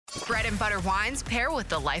Bread and Butter wines pair with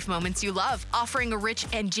the life moments you love, offering a rich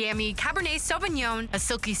and jammy Cabernet Sauvignon, a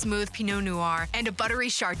silky smooth Pinot Noir, and a buttery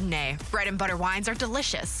Chardonnay. Bread and Butter wines are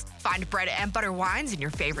delicious. Find Bread and Butter wines in your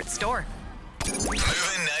favorite store. Moving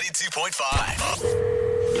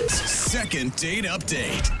 92.5. Second date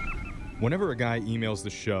update. Whenever a guy emails the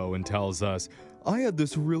show and tells us, I had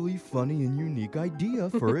this really funny and unique idea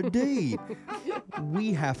for a date,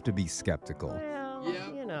 we have to be skeptical. Well,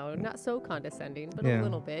 you know, not so condescending, but a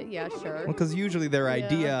little bit. Yeah, sure. Because usually their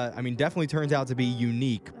idea, definitely turns out to be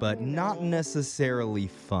unique, but not necessarily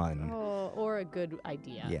fun. Oh, or a good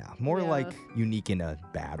idea. Yeah, more like unique in a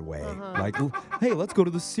bad way. Like, hey, let's go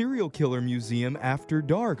to the serial killer museum after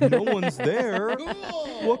dark. No one's there.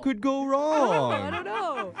 What could go wrong? I don't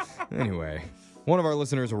know. Anyway, one of our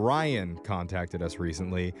listeners, Ryan, contacted us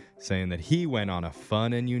recently saying that he went on a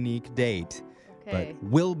fun and unique date. Okay. But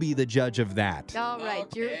we'll be the judge of that. All right.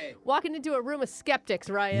 You're walking into a room of skeptics,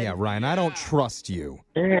 Ryan. Yeah, Ryan, I don't trust you.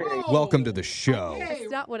 Welcome to the show. That's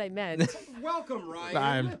not what I meant. Welcome, Ryan.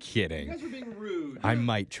 I'm kidding. You guys are being rude. I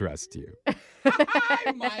might trust you.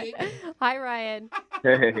 I might. Hi, Ryan.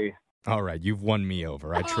 Hey. All right, you've won me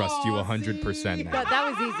over. I trust you 100% now.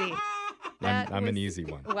 That was easy. I'm an easy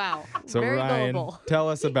one. Wow. So, Very Ryan, gullible. tell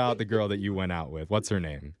us about the girl that you went out with. What's her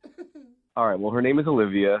name? All right, well, her name is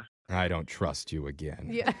Olivia. I don't trust you again.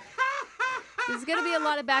 Yeah. There's going to be a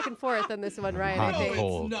lot of back and forth on this one, Ryan, Hot I and think.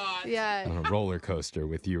 cold. It's not. Yeah. On a roller coaster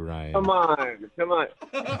with you, Ryan. Come on.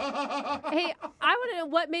 Hey, I want to know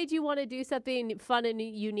what made you want to do something fun and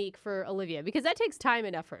unique for Olivia, because that takes time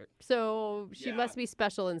and effort. So she must be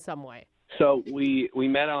special in some way. So we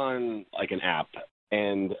met on like an app,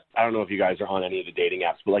 and I don't know if you guys are on any of the dating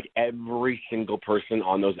apps, but like every single person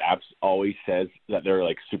on those apps always says that they're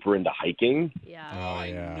like super into hiking. Yeah. Oh,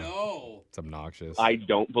 yeah. No. It's obnoxious. I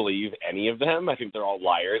don't believe any of them. I think they're all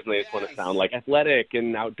liars, and they just want to sound like athletic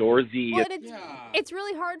and outdoorsy. Well, and Yeah. it's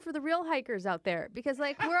really hard for the real hikers out there because,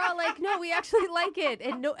 like, we're all like, no, we actually like it.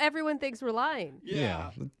 And no, everyone thinks we're lying.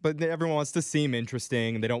 Yeah, but everyone wants to seem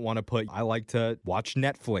interesting. They don't want to put, I like to watch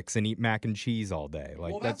Netflix and eat mac and cheese all day.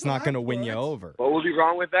 Like, Well, that's that's not what going to I win you put. over. What would be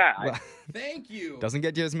wrong with that? Well, Thank you. doesn't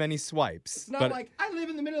get you as many swipes. It's not but like I live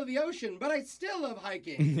in the middle of the ocean, but I still love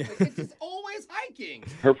hiking. Like, it's just always hiking.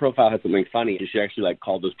 Her profile had something funny. She actually like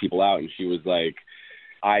called those people out, and she was like,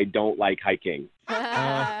 I don't like hiking.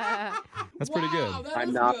 that's pretty good. Wow, that I'm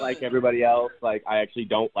is not good. like everybody else. Like, I actually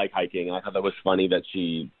don't like hiking. And I thought that was funny that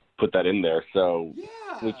she put that in there. So Yeah.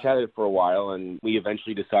 we chatted for a while, and we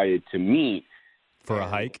eventually decided to meet. For a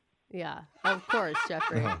hike? Yeah, of course,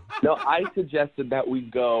 Jeffrey. No, I suggested that we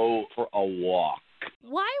go for a walk.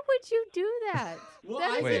 Why would you do that? Well,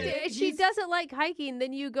 That I is Wait. if she doesn't like hiking,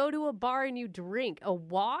 then you go to a bar and you drink. A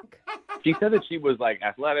walk? She said that she was like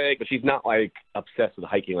athletic, but she's not like obsessed with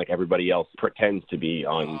hiking like everybody else pretends to be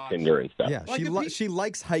on Tinder and stuff. Yeah, Like she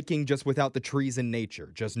likes hiking just without the trees and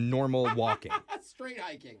nature, just normal walking. Straight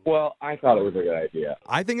hiking. Well, I thought it was a good idea.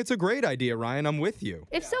 I think it's a great idea, Ryan. I'm with you.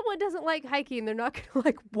 If someone doesn't like hiking, they're not going to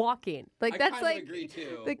like walking. Like, I that's kind like, of agree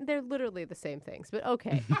too. like, they're literally the same things. But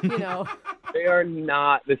okay, you know. They are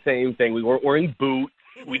not the same thing. We weren't wearing boots.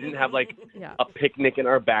 We didn't have like Yeah. a picnic in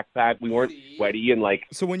our backpack. We weren't sweaty and like,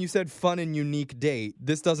 So when you said fun and unique date,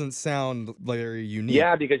 this doesn't sound very unique.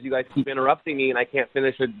 yeah, because you guys keep interrupting me and I can't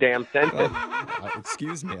finish a damn sentence.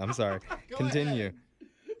 Excuse me. I'm sorry. Continue.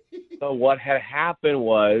 So what had happened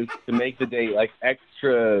was, to make the date like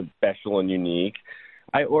extra special and unique,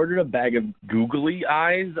 I ordered a bag of googly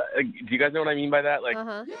eyes. Do you guys know what I mean by that? Like,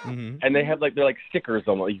 Uh-huh. hmm and they have like, they're like stickers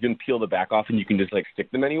on them. You can peel the back off and you can just like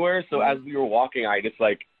stick them anywhere. So as we were walking, I just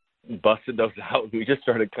like busted those out and we just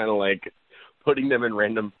started kind of like putting them in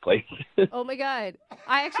random places. Oh my God.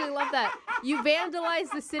 I actually love that. You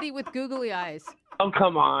vandalized the city with googly eyes. Oh,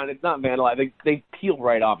 come on. It's not vandalized. They peel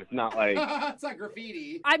right off. It's not like, It's not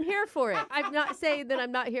graffiti. I'm here for it. I'm not saying that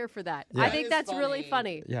I'm not here for that. Yeah. I think That is that's really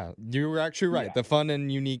funny. funny. Yeah, you were actually right. Yeah. The fun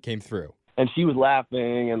and unique came through. and she was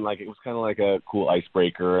laughing and like, it was kind of like a cool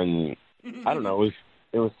icebreaker. And I don't know,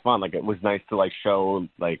 it was fun. Like, it was nice to like show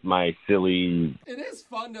like my silly. It is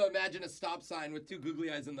fun to imagine a stop sign with two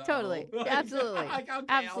googly eyes in the Totally. O. Like, Absolutely. like, okay,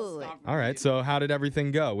 Absolutely. I'll stop All right, reading. so how did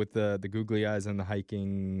everything go with the googly eyes and the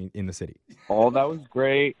hiking in the city? All that was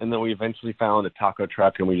great. And then we eventually found a taco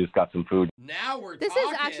truck and we just got some food. Now we're This talking.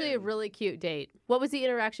 is actually a really cute date. What was the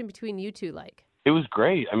interaction between you two like? It was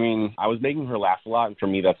great. I mean, I was making her laugh a lot. And for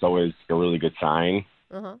me, that's always a really good sign.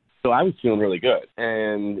 Uh-huh. So I was feeling really good.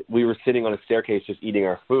 And we were sitting on a staircase just eating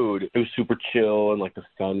our food. It was super chill and like the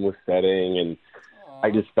sun was setting. And I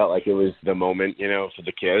just felt like it was the moment, you know, for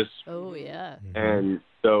the kiss. Oh, yeah. And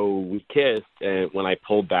so we kissed. And when I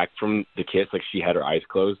pulled back from the kiss, like she had her eyes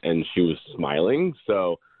closed and she was smiling.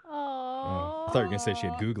 So I thought you were going to say she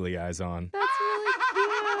had googly eyes on. That's really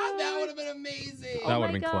cute. That would have been amazing. That Oh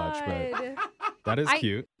would've my been clutch, but- God. That is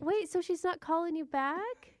cute. Wait, so she's not calling you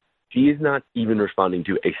back? She is not even responding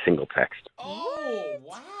to a single text. Oh,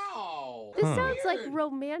 wow. This Huh. sounds like Weird.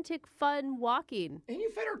 romantic fun walking. And you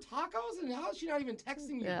fed her tacos, and how is she not even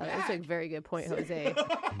texting you Yeah, back? that's a very good point, Jose.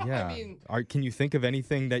 Yeah. I mean, Can you think of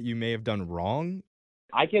anything that you may have done wrong?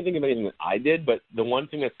 I can't think of anything that I did, but the one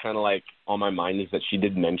thing that's kind of like on my mind is that she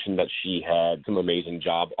did mention that she had some amazing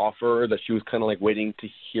job offer that she was kind of like waiting to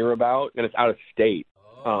hear about, and it's out of state.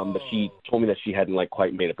 But she told me that she hadn't like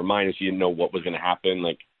quite made up her mind, and she didn't know what was going to happen.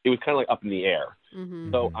 Like it was kind of like up in the air.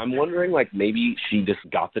 Mm-hmm. So I'm wondering, like maybe she just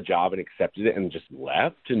got the job and accepted it and just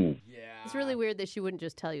left. And yeah. It's really weird that she wouldn't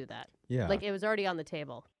just tell you that. Yeah. Like it was already on the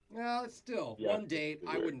table. Well, it's still Yeah. one date.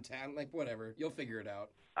 I wouldn't like whatever. You'll figure it out.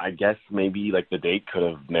 I guess maybe like the date could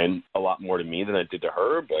have meant a lot more to me than it did to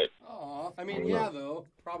her. But Aw. I mean, yeah, though.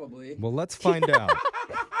 Probably. Well, let's find out.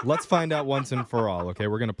 Let's find out once and for all, okay?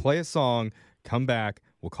 We're going to play a song, come back,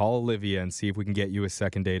 we'll call Olivia and see if we can get you a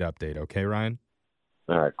second date update, okay, Ryan?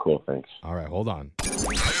 all right, cool, thanks. All right, hold on.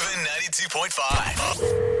 Moving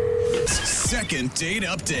 92.5. Second date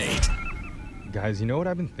update. Guys, you know what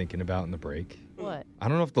I've been thinking about in the break? What? I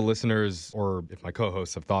don't know if the listeners or if my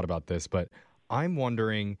co-hosts have thought about this, but I'm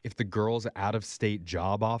wondering if the girl's out-of-state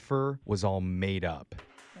job offer was all made up.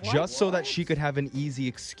 Just so that she could have an easy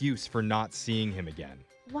excuse for not seeing him again.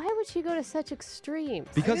 Why would she go to such extremes?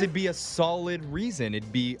 Because it'd be a solid reason.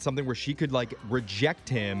 It'd be something where she could, like, reject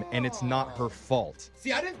him and it's not her fault.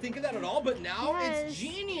 See, I didn't think of that at all, but now Yes. it's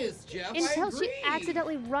genius, Jeff. I Until agree. she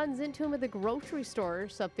accidentally runs into him at the grocery store or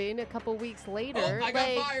something a couple weeks later. Oh, I got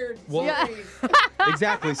like, fired. Well- Sorry.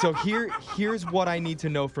 Exactly. So here's what I need to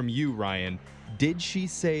know from you, Ryan. Did she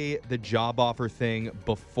say the job offer thing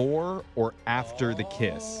before or after the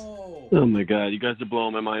kiss? Oh my God, you guys are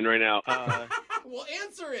blowing my mind right now. Well,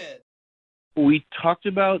 answer it. We talked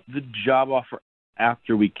about the job offer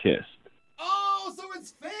after we kissed. Oh, so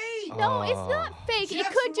it's fake. No, it's not fake. It Jeff's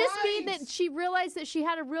could just mean right. that she realized that she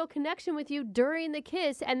had a real connection with you during the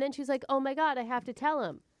kiss, and then she's like, oh my God, I have to tell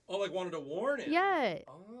him. Oh, like wanted to warn him. Yeah,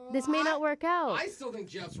 Oh, this may not work out. I still think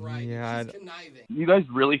Jeff's right. Yeah, She's conniving. You guys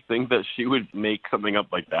really think that she would make something up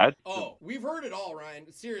like that? Oh, we've heard it all,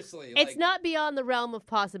 Ryan. Seriously. It's like, not beyond the realm of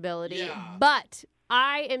possibility, Yeah. but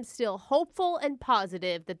I am still hopeful and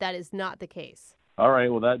positive that that is not the case. All right,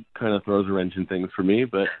 well, that kind of throws a wrench in things for me,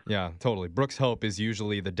 but Yeah, totally. Brooke's hope is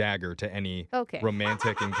usually the dagger to any Okay.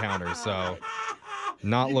 romantic encounter, so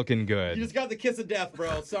not looking You good. just got the kiss of death,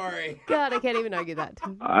 bro. Sorry. God, I can't even argue that.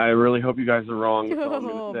 I really hope you guys are wrong. That's all I'm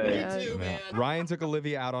Oh, gonna say. man. Me too, Yeah. man. Ryan took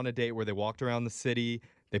Olivia out on a date where they walked around the city.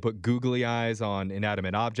 They put googly eyes on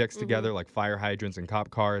inanimate objects together, like fire hydrants and cop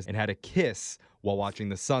cars, and had a kiss while watching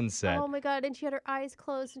the sunset. Oh my God, and she had her eyes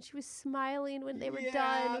closed and she was smiling when they were Yeah,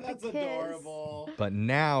 done with that's the kiss. adorable. But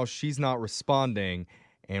now she's not responding,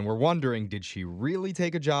 and we're wondering, did she really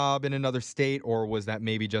take a job in another state, or was that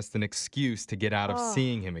maybe just an excuse to get out of Oh.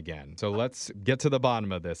 seeing him again? So let's get to the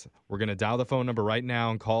bottom of this. We're going to dial the phone number right now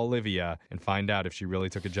and call Olivia and find out if she really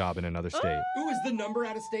took a job in another state. Ooh, is the number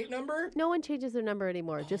out of state number? No one changes their number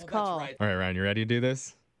anymore. Just Oh, call. That's right. All right, Ryan, you ready to do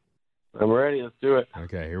this? I'm ready. Let's do it.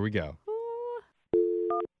 Okay, here we go.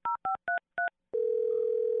 Ooh.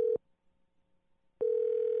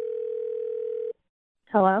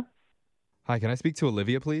 Hello, Hi, can I speak to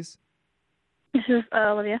Olivia, please? this is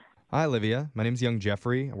Olivia. Hi, Olivia. My name's Young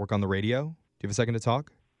Jeffrey. I work on the radio. Do you have a second to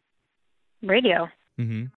talk? Radio.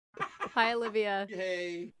 Mm-hmm. Hi, Olivia.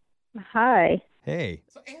 Yay. Hi. Hey.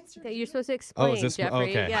 So answer. Okay, you're supposed to explain, is this- Jeffrey.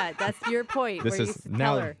 okay. Yeah, that's your point. This where is you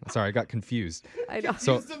now. Tell her. Sorry, I got confused. I know.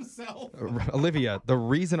 So- Used himself. Olivia, the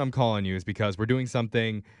reason I'm calling you is because we're doing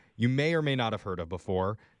something you may or may not have heard of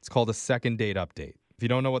before. It's called a second date update. If you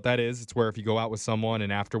don't know what that is, it's where if you go out with someone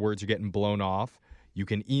and afterwards you're getting blown off, you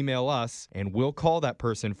can email us and we'll call that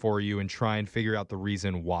person for you and try and figure out the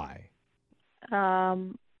reason why.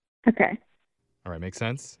 Okay. All right, make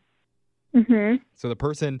sense? Mhm. So the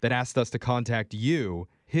person that asked us to contact you,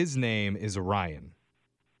 his name is Ryan.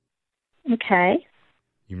 Okay.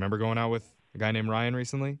 You remember going out with a guy named Ryan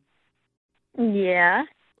recently? Yeah.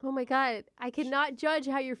 Oh my God, I cannot judge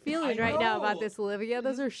how you're feeling I right now about know. this, Olivia.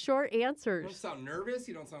 Those are short You don't answers. sound nervous.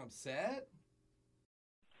 You don't sound upset.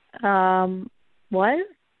 What?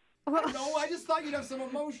 I don't know. I just thought you'd have some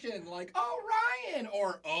emotion, like "Oh Ryan"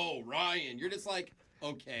 or "Oh Ryan." You're just like,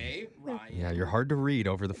 Okay, Ryan. Yeah, you're hard to read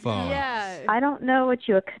over the phone. Yeah. I don't know what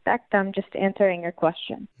you expect. I'm just answering your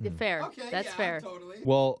question. Fair. Okay, That's yeah, fair. totally.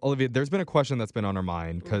 Well, Olivia, there's been a question that's been on our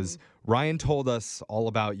mind because Ryan told us all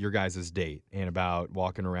about your guys' date and about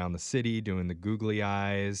walking around the city, doing the googly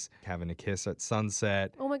eyes, having a kiss at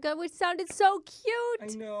sunset. Oh my God, which sounded so I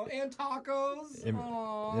cute. know, and tacos. It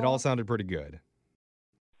Aw. all sounded pretty good.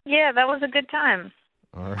 Yeah, that was a good time.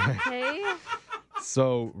 All right. Okay.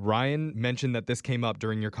 So Ryan mentioned that this came up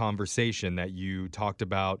during your conversation, that you talked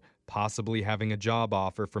about possibly having a job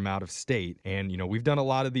offer from out of state. And, we've done a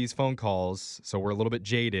lot of these phone calls, so we're a little bit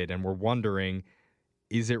jaded and we're wondering,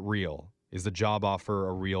 is it real? Is the job offer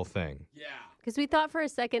a real thing? Yeah. Because we thought for a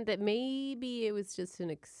second that maybe it was just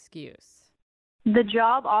an excuse. The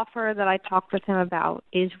job offer that I talked with him about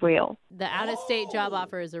is real. The out-of-state job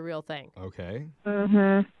offer is a real thing. Okay.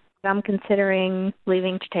 Mm-hmm. I'm considering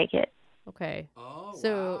leaving to take it. Okay. Oh,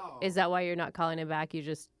 So wow. is that why you're not calling him back? You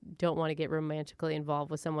just don't want to get romantically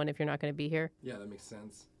involved with someone if you're not going to be here? Yeah, that makes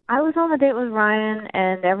sense. I was on a date with Ryan,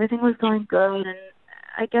 and everything was going good, and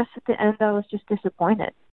I guess at the end I was just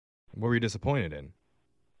disappointed What were you disappointed in?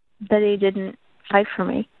 that he didn't fight for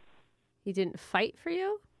me. He didn't fight for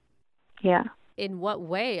you? Yeah. In what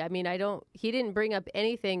way? I mean, he didn't bring up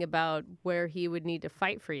anything about where he would need to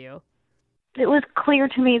fight for you. It was clear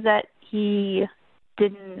to me that he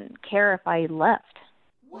didn't care if I left.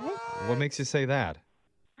 What makes you say that?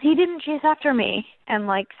 He didn't chase after me and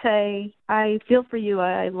say, I feel for you,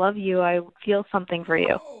 I love you, I feel something for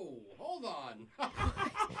you. Oh, hold on.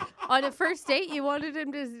 On a first date, you wanted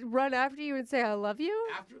him to run after you and say, I love you?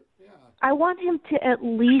 Yeah. I want him to at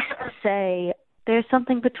least say, there's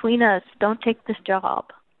something between us, don't take this job.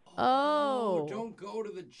 Oh. Don't go to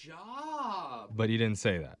the job. But he didn't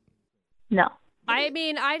say that. No. I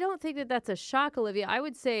mean, I don't think that that's a shock, Olivia. I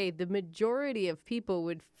would say the majority of people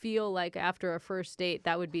would feel like after a first date,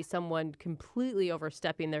 that would be someone completely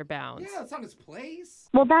overstepping their bounds. Yeah, it's not his place.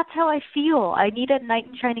 Well, that's how I feel. I need a knight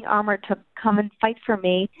in shining armor to come and fight for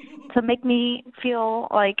me, to make me feel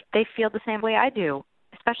like they feel the same way I do,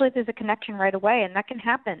 especially if there's a connection right away, and that can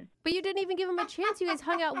happen. But you didn't even give him a chance. You guys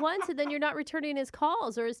hung out once, and then you're not returning his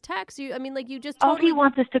calls or his texts. You just All totally... he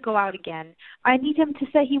wants is to go out again. I need him to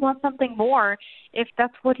say he wants something more if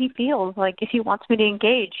that's what he feels. If he wants me to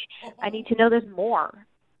engage, I need to know there's more.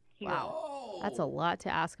 Wow. Oh. That's a lot to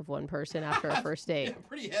ask of one person after a first date. Yeah,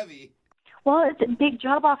 pretty heavy. Well, it's a big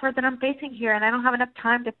job offer that I'm facing here, and I don't have enough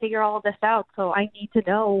time to figure all of this out, so I need to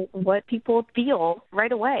know what people feel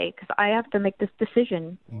right away, because I have to make this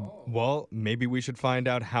decision. Well, maybe we should find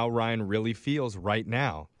out how Ryan really feels right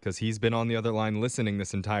now, because he's been on the other line listening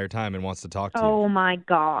this entire time and wants to talk to Oh, my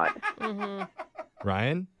God. Mm-hmm. you.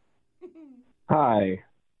 Ryan? Hi.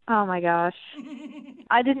 Oh, my gosh.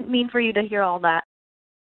 I didn't mean for you to hear all that.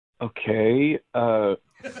 Okay.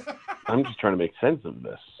 I'm just trying to make sense of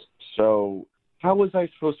this. So, how was I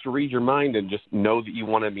supposed to read your mind and just know that you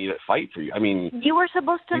wanted me to fight for you? I mean, You were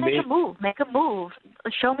supposed to You make made- a move. Make a move.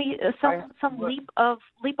 Show me some leap off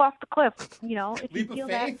the cliff. If Leap you of feel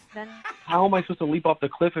that, faith? then how am I supposed to leap off the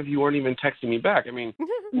cliff if you weren't even texting me back? I mean,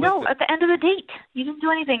 no. listen, At the end of the date, you didn't do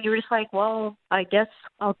anything. You were just like, well, I guess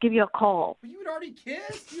I'll give you a call. But you had already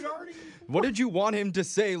kissed. You'd already. What did you want him to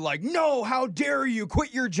say? No, how dare you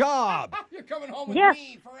quit your job? You're coming home with Yes.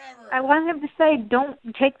 me forever. I wanted him to say, don't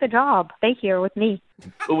take the job. Stay here with me.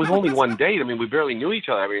 it was only one date. I mean, we barely knew each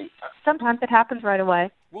other. I mean, Sometimes it happens right away.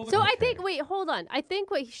 Well, So I think, wait, hold on. I think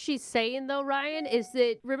what she's saying, though, Ryan, is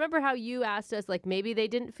that remember how you asked us, maybe they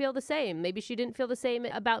didn't feel the same. Maybe she didn't feel the same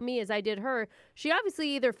about me as I did her. She obviously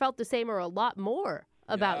either felt the same or a lot more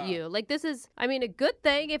about Yeah. you. This is, a good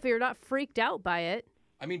thing if you're not freaked out by it.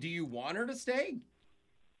 I mean, do you want her to stay?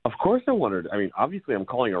 of course I wondered. I mean, obviously I'm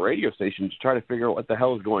calling a radio station to try to figure out what the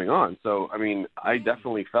hell is going on. So, I mean, I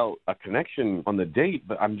definitely felt a connection on the date,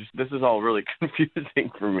 but this is all really confusing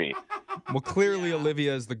for me. Well, clearly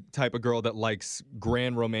Olivia is the type of girl that likes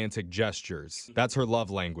grand romantic gestures. That's her love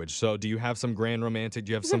language. So do you have some grand romantic? Do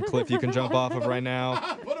you have some cliff you can jump off of right now?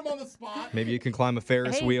 Put him on the spot. Maybe you can climb a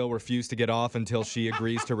Ferris Hey. wheel, refuse to get off until she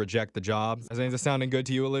agrees to reject the job. Is that sounding good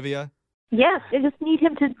to you, Olivia? Yes, I just need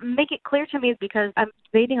him to make it clear to me because I'm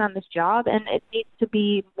debating on this job and it needs to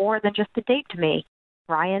be more than just a date to me.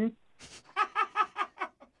 Ryan?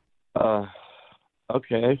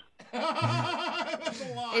 Okay. That's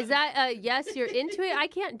a lot. Is that a yes, you're into it? I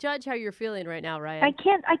can't judge how you're feeling right now, Ryan. I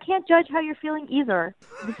can't judge how you're feeling either.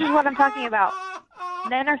 This is what I'm talking about.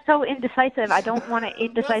 Men are so indecisive. I don't want an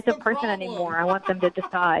indecisive person problem. anymore. I want them to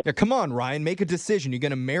decide. Yeah, come on, Ryan. Make a decision. You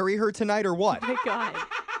going to marry her tonight or what? Oh my God.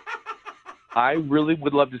 I really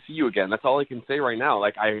would love to see you again. That's all I can say right now.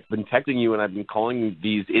 Like, I've been texting you and I've been calling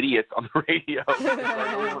these idiots on the radio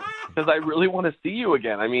because I really want to see you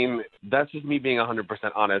again. I mean, that's just me being 100%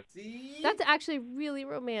 honest. See? That's actually really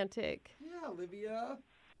romantic. Yeah, Olivia.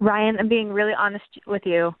 Ryan, I'm being really honest with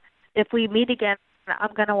you. If we meet again,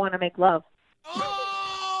 I'm going to want to make love.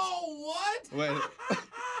 Oh, what? Wait.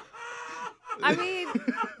 I mean,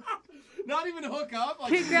 Not even hook up?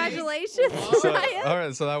 Like, congratulations, So, Ryan. all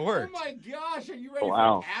right, so that Oh worked. my gosh, are you ready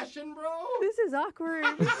Wow. for passion, bro? This is awkward.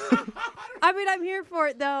 I mean, I'm here for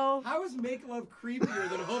it, though. How is make love creepier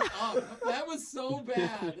than hook up? That was so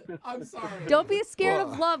bad. I'm sorry. Don't be scared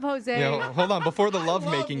Well, of love, Jose. You know, hold on. Before the I love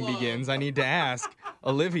love making love. begins, I need to ask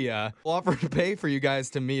Olivia. We'll offer to pay for you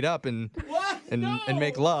guys to meet up and What? No.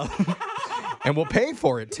 make love, and we'll pay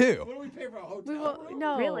for it too. What do we pay for a hotel We will, room?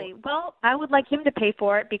 no. Really? Well, I would like him to pay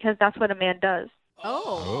for it because that's what a man does.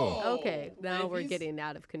 Oh, okay. Now If we're he's- getting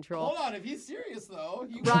out of control. Hold on, if he's serious though.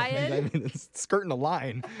 I Ryan? mean, it's skirting a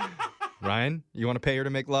line. Ryan, you want to pay her to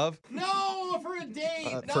make love? No, for a date.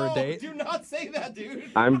 No, for a date? do not say that,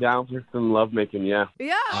 dude. I'm down for some lovemaking, yeah.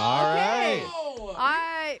 Yeah. All okay.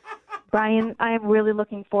 right. No. Ryan, I am really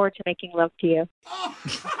looking forward to making love to you.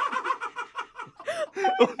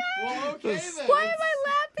 Well, okay then. Why am I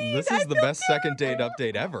laughing? This is the best second date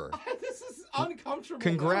update ever. This is uncomfortable.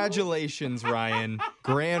 Congratulations, Ryan.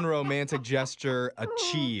 Grand romantic gesture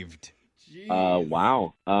achieved. Jeez.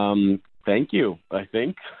 Wow. Thank you, I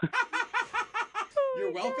think.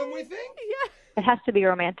 You're welcome, we think? It has to be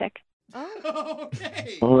romantic.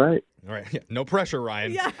 Okay. All right. All right. Yeah, no pressure,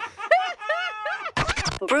 Ryan. Yeah.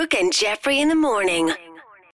 Brooke and Jeffrey in the morning.